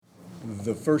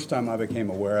The first time I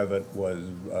became aware of it was,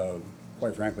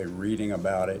 quite frankly, reading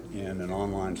about it in an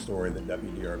online story that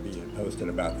WDRB had posted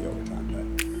about the overtime pay.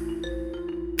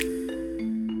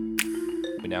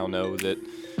 We now know that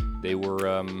they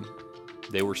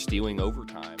were stealing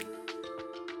overtime.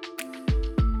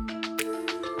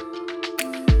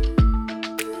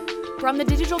 From the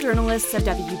digital journalists of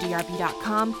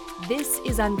WDRB.com, this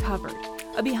is Uncovered,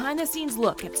 a behind-the-scenes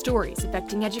look at stories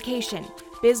affecting education,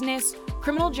 business,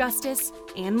 criminal justice,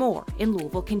 and more in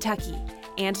Louisville, Kentucky.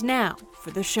 And now for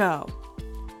the show.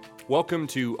 Welcome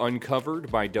to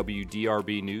Uncovered by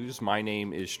WDRB News. My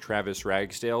name is Travis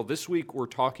Ragsdale. This week we're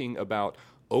talking about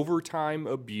overtime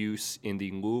abuse in the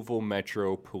Louisville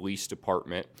Metro Police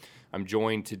Department. I'm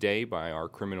joined today by our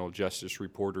criminal justice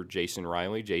reporter, Jason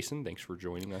Riley. Jason, thanks for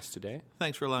joining us today.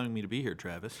 Thanks for allowing me to be here,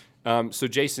 Travis. So,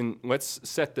 Jason, let's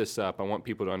set this up. I want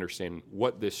people to understand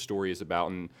what this story is about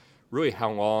and really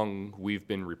how long we've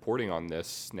been reporting on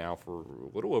this now for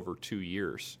a little over 2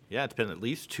 years. Yeah, it's been at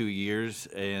least 2 years,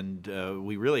 and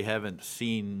we really haven't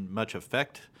seen much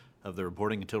effect of the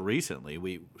reporting until recently.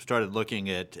 We started looking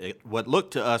at what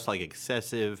looked to us like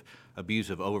excessive abuse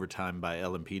of overtime by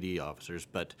LMPD officers,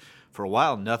 but for a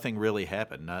while nothing really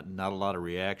happened. Not a lot of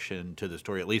reaction to the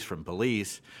story, at least from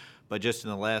police. But just in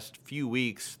the last few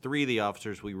weeks, 3 of the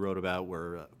officers we wrote about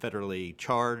were federally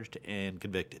charged and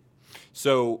convicted.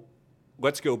 So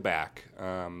let's go back.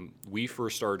 We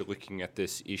first started looking at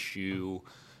this issue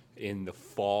in the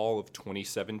fall of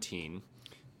 2017,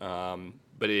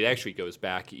 but it actually goes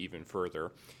back even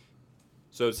further.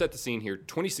 So to set the scene here,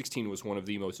 2016 was one of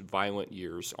the most violent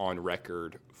years on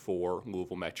record for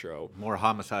Louisville Metro. More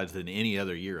homicides than any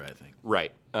other year, I think.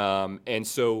 Right. And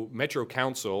so Metro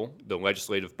Council, the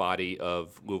legislative body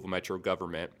of Louisville Metro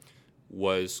government,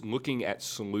 was looking at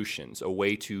solutions, a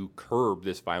way to curb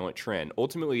this violent trend.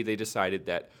 Ultimately, they decided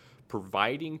that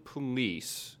providing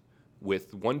police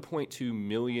with $1.2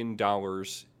 million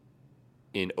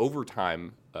in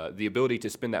overtime, the ability to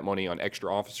spend that money on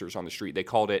extra officers on the street, they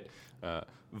called it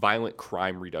violent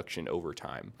crime reduction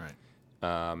overtime.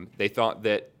 Right. They thought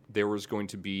that there was going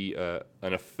to be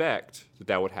an effect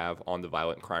that would have on the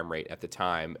violent crime rate at the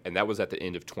time, and that was at the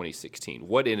end of 2016.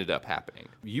 What ended up happening?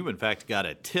 You, in fact, got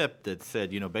a tip that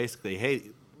said, basically, hey,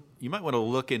 you might want to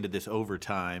look into this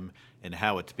overtime and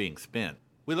how it's being spent.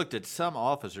 We looked at some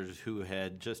officers who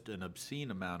had just an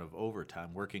obscene amount of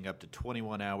overtime, working up to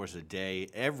 21 hours a day,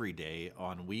 every day,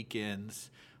 on weekends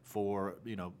for,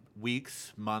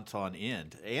 weeks, months on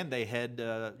end. And they had,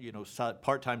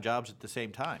 part-time jobs at the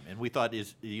same time. And we thought,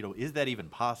 is that even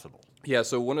possible? Yeah,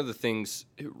 so one of the things,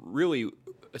 really,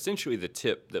 essentially the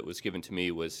tip that was given to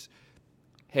me was,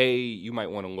 hey, you might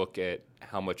want to look at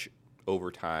how much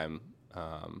overtime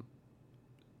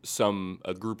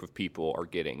a group of people are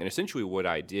getting. And essentially what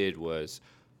I did was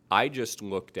I just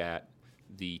looked at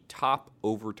the top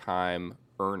overtime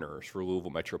earners for Louisville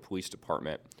Metro Police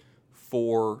Department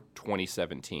for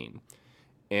 2017.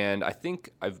 And I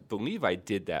believe I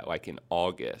did that like in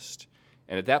August.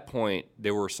 And at that point,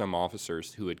 there were some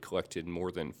officers who had collected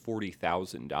more than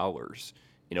 $40,000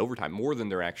 in overtime, more than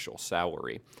their actual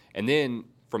salary. And then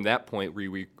from that point,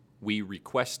 we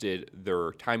requested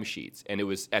their timesheets. And it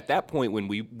was at that point when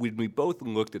we both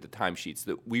looked at the timesheets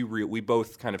that we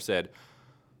both kind of said,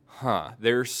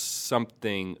 there's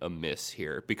something amiss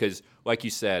here. Because like you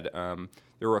said,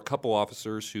 there were a couple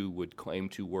officers who would claim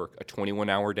to work a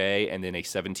 21-hour day and then a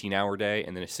 17-hour day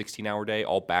and then a 16-hour day,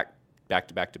 all back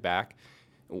to back to back.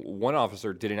 One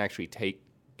officer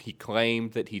he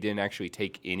claimed that he didn't actually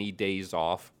take any days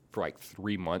off for like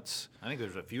 3 months. I think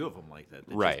there's a few of them like that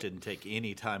right. Just didn't take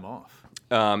any time off.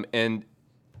 And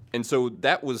so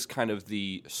that was kind of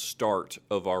the start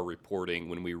of our reporting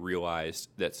when we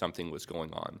realized that something was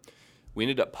going on. We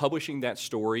ended up publishing that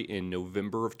story in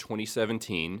November of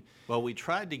 2017. Well,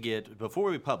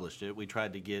 before we published it, we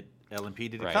tried to get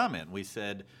LMPD to right. comment. We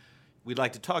said, we'd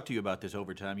like to talk to you about this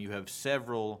overtime. You have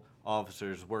several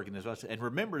officers working this. And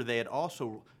remember, they had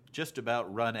also just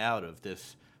about run out of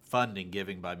this funding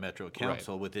given by Metro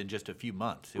Council right. within just a few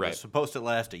months. It right. was supposed to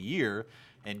last a year,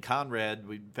 and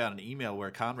we found an email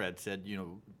where Conrad said,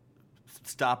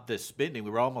 stop this spending.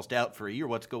 We were almost out for a year.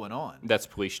 What's going on? That's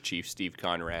Police Chief Steve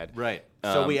Conrad. Right.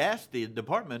 So we asked the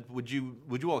department, would you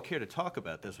all care to talk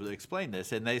about this? Would they explain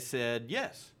this? And they said,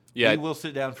 yes. Yeah. We will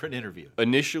sit down for an interview.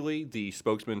 Initially, the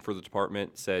spokesman for the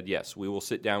department said, yes, we will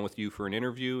sit down with you for an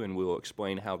interview and we will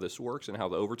explain how this works and how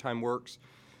the overtime works.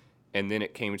 And then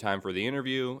it came time for the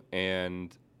interview,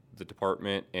 and the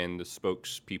department and the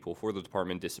spokespeople for the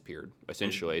department disappeared,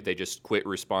 essentially. They just quit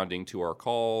responding to our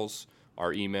calls,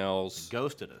 our emails.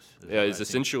 Ghosted us. Is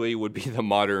essentially would be the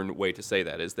modern way to say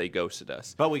that, is they ghosted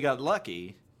us. But we got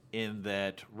lucky in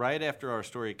that right after our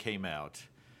story came out,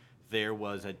 there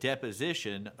was a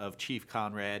deposition of Chief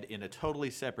Conrad in a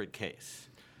totally separate case,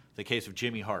 the case of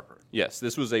Jimmy Harper. Yes,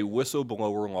 this was a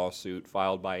whistleblower lawsuit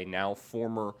filed by a now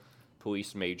former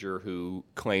police major who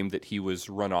claimed that he was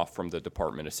run off from the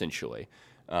department, essentially.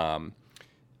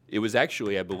 It was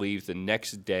actually, I believe, the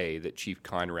next day that Chief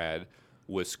Conrad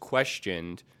was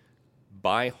questioned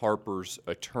by Harper's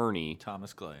attorney,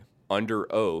 Thomas Clay, under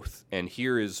oath, and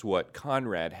here is what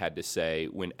Conrad had to say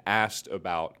when asked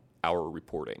about our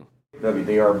reporting.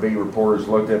 WDRB reporters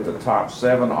looked at the top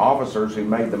 7 officers who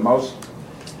made the most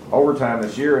overtime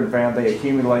this year and found they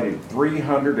accumulated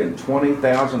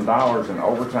 $320,000 in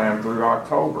overtime through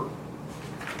October.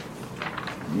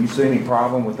 You see any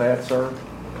problem with that, sir?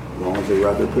 As long as they're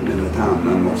out there putting in the time,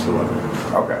 none whatsoever.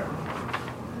 Okay.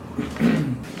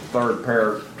 Third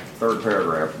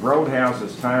paragraph.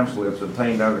 Roadhouse's time slips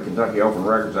obtained under the Kentucky Open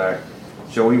Records Act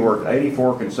show he worked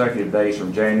 84 consecutive days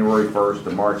from January 1st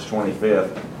to March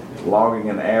 25th, logging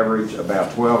an average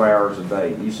about 12 hours a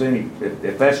day. Do you see any,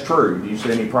 if that's true, do you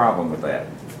see any problem with that?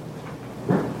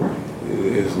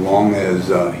 As long as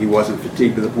he wasn't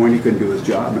fatigued to the point he couldn't do his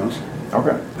job, no, sir.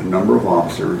 Okay. A number of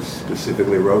officers,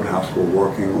 specifically Roadhouse, were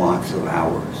working lots of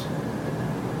hours.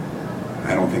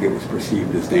 I don't think it was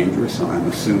perceived as dangerous, and I'm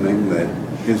assuming that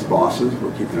his bosses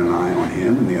were keeping an eye on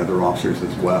him and the other officers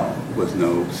as well. It was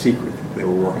no secret that they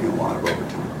were working a lot of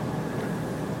overtime.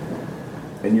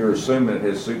 And you're assuming that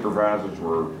his supervisors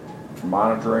were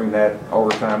monitoring that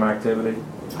overtime activity?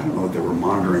 I don't know if they were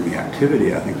monitoring the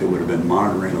activity. I think they would have been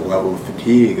monitoring the level of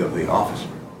fatigue of the officer.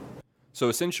 So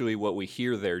essentially what we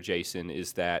hear there, Jason,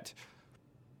 is that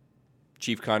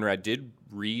Chief Conrad did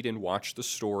read and watch the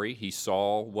story. He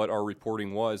saw what our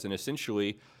reporting was, and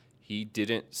essentially he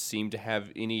didn't seem to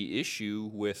have any issue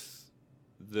with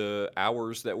the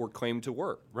hours that were claimed to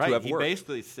work. Right. He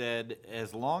basically said,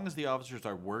 as long as the officers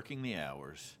are working the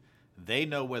hours, they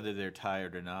know whether they're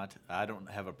tired or not. I don't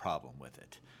have a problem with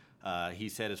it. He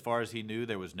said, as far as he knew,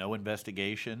 there was no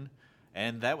investigation,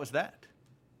 and that was that.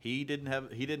 He didn't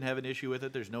have an issue with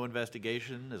it. There's no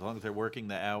investigation. As long as they're working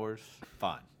the hours,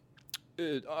 fine.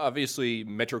 Obviously,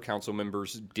 Metro Council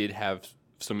members did have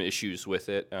some issues with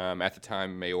it. At the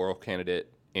time, mayoral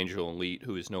candidate Angela Leet,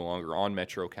 who is no longer on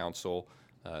Metro Council,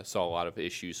 saw a lot of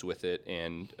issues with it,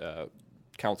 and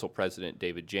Council President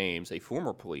David James, a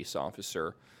former police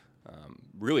officer,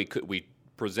 we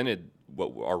presented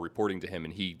our reporting to him,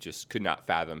 and he just could not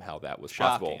fathom how that was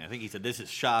possible. I think he said, this is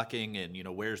shocking, and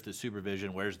where's the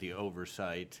supervision, where's the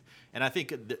oversight? And I think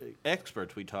the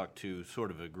experts we talked to sort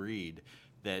of agreed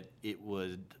that it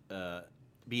would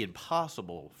be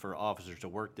impossible for officers to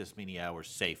work this many hours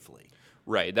safely.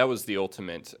 Right. That was the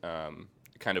ultimate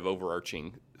kind of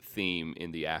overarching theme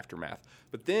in the aftermath.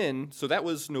 But then, so that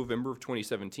was November of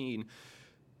 2017.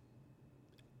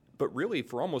 But really,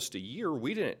 for almost a year,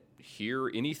 we didn't hear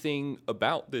anything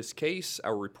about this case,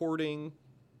 our reporting,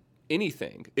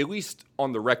 anything. At least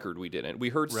on the record, we didn't. We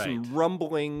heard some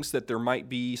rumblings that there might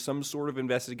be some sort of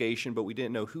investigation, but we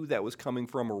didn't know who that was coming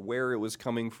from or where it was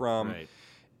coming from. Right.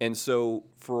 And so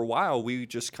for a while, we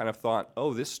just kind of thought,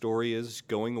 oh, this story is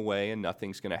going away and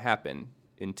nothing's going to happen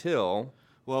until...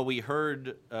 Well, we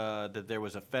heard that there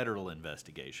was a federal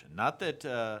investigation. Not that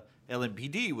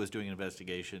LMPD was doing an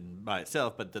investigation by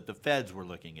itself, but that the feds were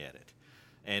looking at it.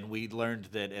 And we learned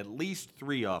that at least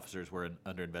 3 officers were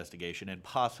under investigation and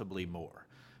possibly more.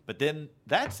 But then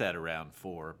that sat around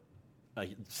for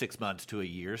 6 months to a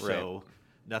year, so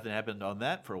nothing happened on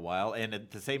that for a while. And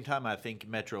at the same time, I think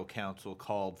Metro Council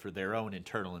called for their own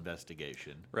internal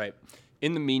investigation. Right.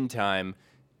 In the meantime,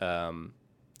 that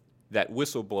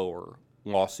whistleblower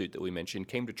lawsuit that we mentioned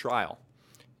came to trial.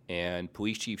 And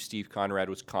Police Chief Steve Conrad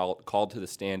was called to the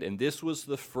stand. And this was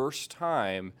the first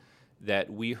time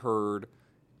that we heard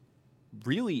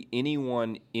really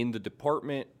anyone in the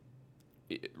department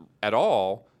at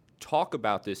all talk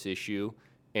about this issue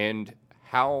and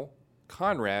how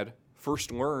Conrad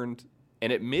first learned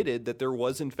and admitted that there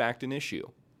was, in fact, an issue.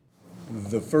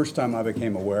 The first time I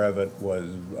became aware of it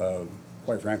was,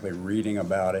 quite frankly, reading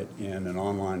about it in an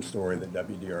online story that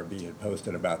WDRB had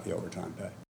posted about the overtime pay.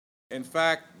 In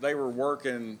fact, they were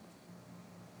working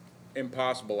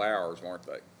impossible hours, weren't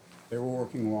they? They were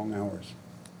working long hours.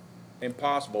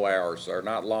 Impossible hours, sir,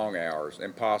 not long hours,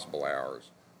 impossible hours.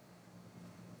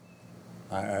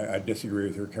 I disagree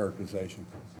with your characterization.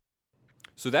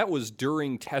 So that was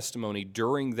during testimony,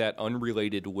 during that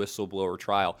unrelated whistleblower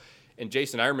trial. And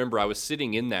Jason, I remember I was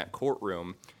sitting in that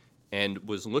courtroom and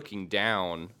was looking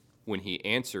down when he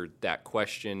answered that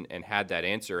question and had that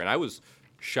answer. And I was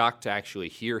shocked to actually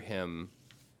hear him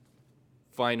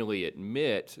finally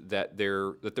admit that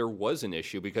there was an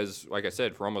issue because, like I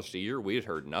said, for almost a year we had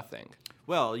heard nothing.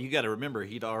 Well, you got to remember,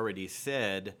 he'd already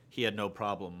said he had no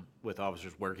problem with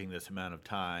officers working this amount of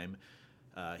time.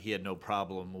 He had no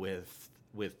problem with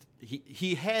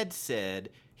he had said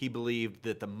he believed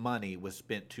that the money was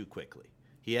spent too quickly.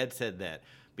 He had said that,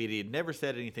 but he had never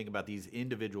said anything about these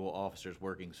individual officers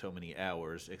working so many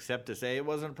hours, except to say it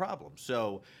wasn't a problem.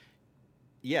 So,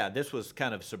 yeah, this was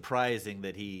kind of surprising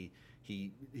that he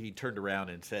turned around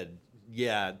and said,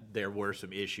 yeah, there were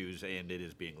some issues and it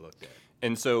is being looked at.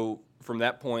 And so from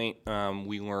that point,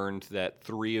 we learned that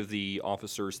 3 of the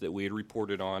officers that we had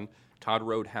reported on, Todd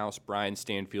Roadhouse, Brian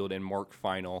Stanfield, and Mark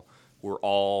Final, were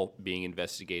all being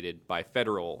investigated by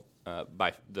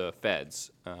by the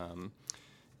feds.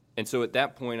 And so at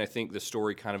that point, I think the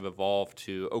story kind of evolved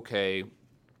to, okay,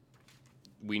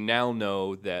 we now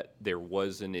know that there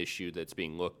was an issue that's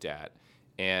being looked at.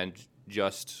 And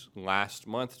just last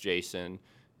month, Jason,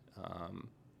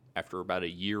 after about a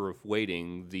year of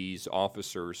waiting, these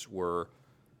officers were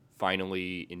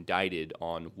finally indicted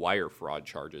on wire fraud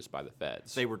charges by the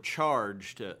feds. They were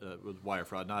charged with wire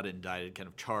fraud, not indicted, kind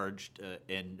of charged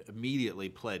and immediately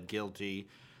pled guilty.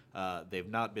 They've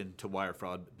not been to wire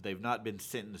fraud. They've not been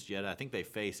sentenced yet. I think they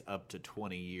face up to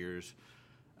 20 years,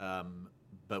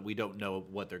 but we don't know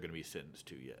what they're going to be sentenced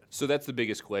to yet. So that's the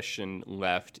biggest question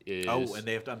left is... Oh, and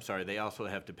they also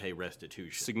have to pay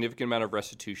restitution. Significant amount of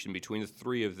restitution. Between the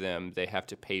 3 of them, they have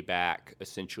to pay back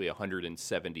essentially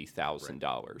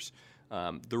 $170,000.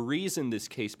 Right. The reason this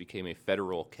case became a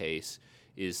federal case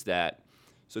is that,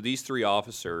 so these 3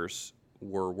 officers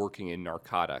were working in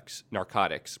narcotics,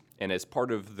 and as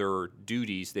part of their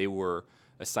duties, they were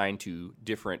assigned to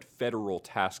different federal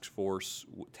task forces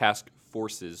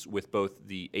with both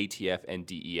the ATF and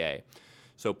DEA.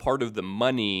 So part of the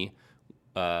money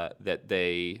that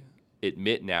they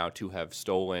admit now to have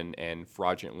stolen and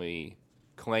fraudulently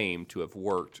claimed to have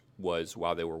worked was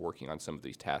while they were working on some of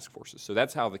these task forces. So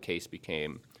that's how the case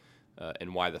became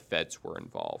and why the feds were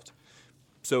involved.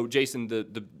 So Jason,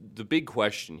 the big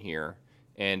question here,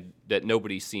 and that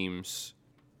nobody seems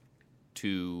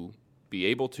to be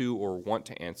able to or want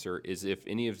to answer, is if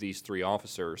any of these 3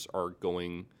 officers are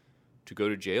going to go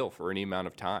to jail for any amount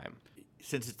of time.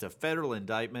 Since it's a federal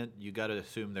indictment, you got to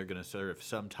assume they're going to serve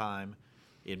some time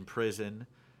in prison.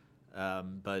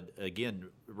 But again,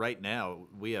 right now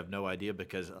we have no idea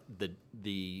because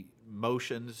the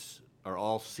motions are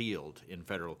all sealed in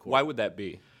federal court. Why would that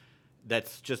be?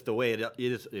 That's just the way it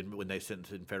is when they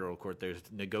sentence in federal court. There's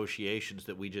negotiations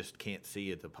that we just can't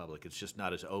see at the public. It's just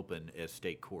not as open as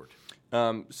state court.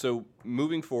 So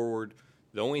moving forward,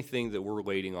 the only thing that we're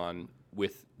waiting on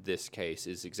with this case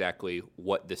is exactly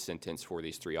what the sentence for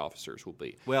these 3 officers will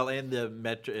be. Well, and the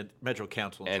Metro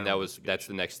Council. And that's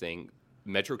the next thing.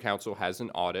 Metro Council has an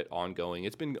audit ongoing.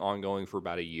 It's been ongoing for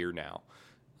about a year now.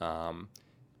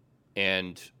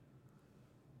 And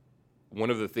one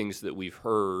of the things that we've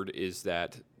heard is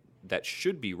that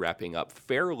should be wrapping up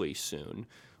fairly soon.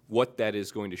 What that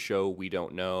is going to show, we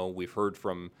don't know. We've heard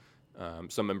from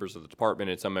some members of the department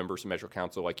and some members of Metro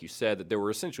Council, like you said, that there were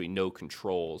essentially no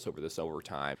controls over this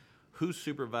overtime. Who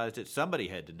supervised it? Somebody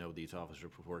had to know these officers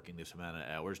were working this amount of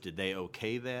hours. Did they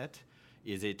okay that?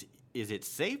 Is it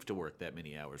safe to work that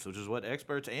many hours? Which is what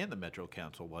experts and the Metro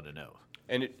Council want to know.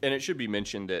 And it should be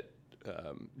mentioned that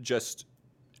just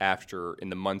in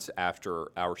the months after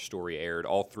our story aired,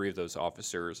 all 3 of those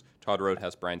officers, Todd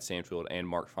Roadhouse, Brian Stanfield, and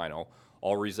Mark Final,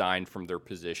 all resigned from their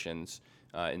positions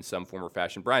in some form or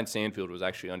fashion. Brian Stanfield was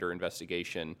actually under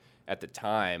investigation at the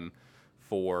time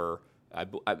for,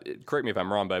 correct me if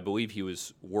I'm wrong, but I believe he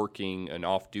was working an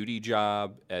off-duty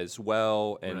job as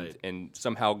well, and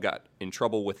somehow got in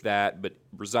trouble with that, but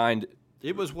resigned.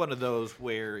 It was one of those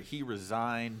where he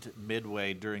resigned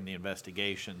midway during the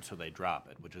investigation, so they drop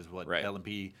it, which is what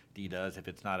LMPD does if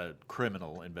it's not a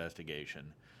criminal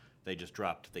investigation. They just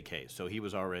dropped the case. So he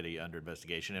was already under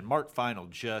investigation. And Mark Final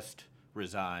just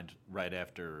resigned right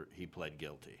after he pled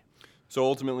guilty. So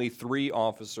ultimately, 3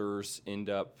 officers end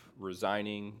up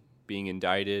resigning, being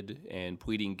indicted, and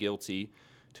pleading guilty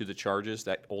to the charges.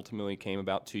 That ultimately came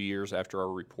about 2 years after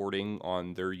our reporting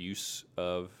on their use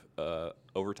of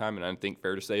overtime, and I think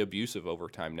fair to say abuse of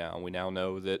overtime now. We now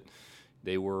know that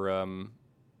they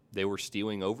were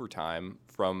stealing overtime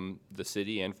from the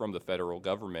city and from the federal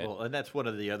government. Well, and that's one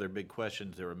of the other big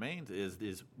questions that remains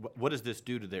is what does this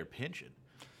do to their pension?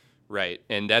 Right,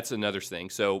 and that's another thing.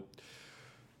 So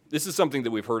this is something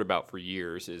that we've heard about for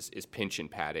years is pension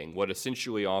padding, what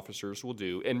essentially officers will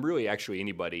do, and really actually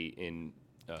anybody in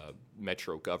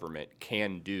Metro government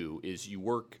can do is you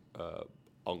work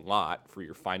a lot for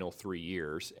your final 3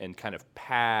 years and kind of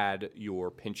pad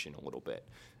your pension a little bit.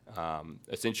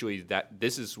 Essentially,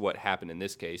 this is what happened in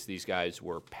this case. These guys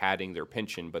were padding their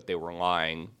pension, but they were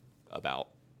lying about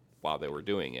while they were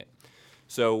doing it.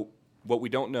 So what we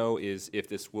don't know is if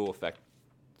this will affect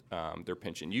their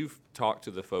pension. You've talked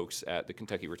to the folks at the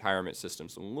Kentucky Retirement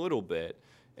Systems a little bit,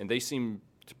 and they seem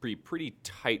to be pretty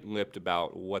tight-lipped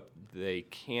about what they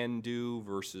can do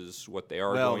versus what they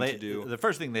are going to do. The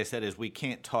first thing they said is we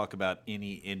can't talk about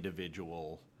any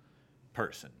individual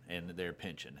person and their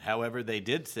pension. However, they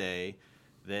did say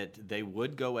that they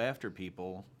would go after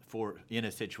people in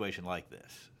a situation like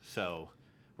this. So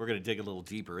we're going to dig a little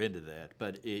deeper into that.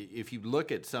 But if you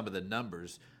look at some of the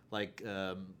numbers, like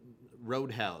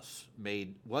Roadhouse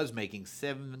was making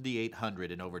 $7,800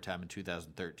 in overtime in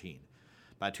 2013.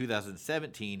 By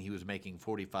 2017, he was making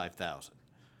 $45,000.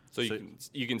 So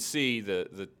you can see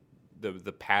the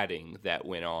padding that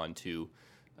went on to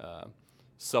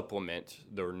supplement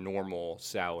their normal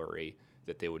salary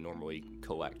that they would normally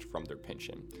collect from their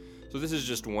pension. So this is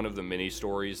just one of the many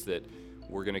stories that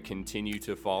we're going to continue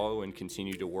to follow and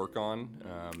continue to work on.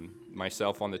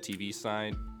 Myself on the TV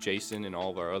side, Jason and all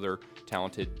of our other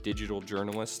talented digital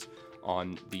journalists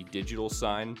on the digital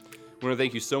side. I want to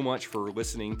thank you so much for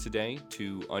listening today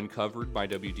to Uncovered by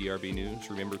WDRB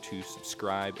News. Remember to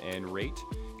subscribe and rate,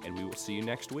 and we will see you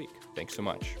next week. Thanks so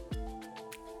much.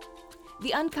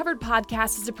 The Uncovered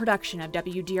podcast is a production of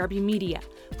WDRB Media.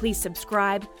 Please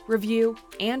subscribe, review,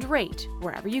 and rate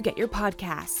wherever you get your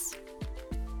podcasts.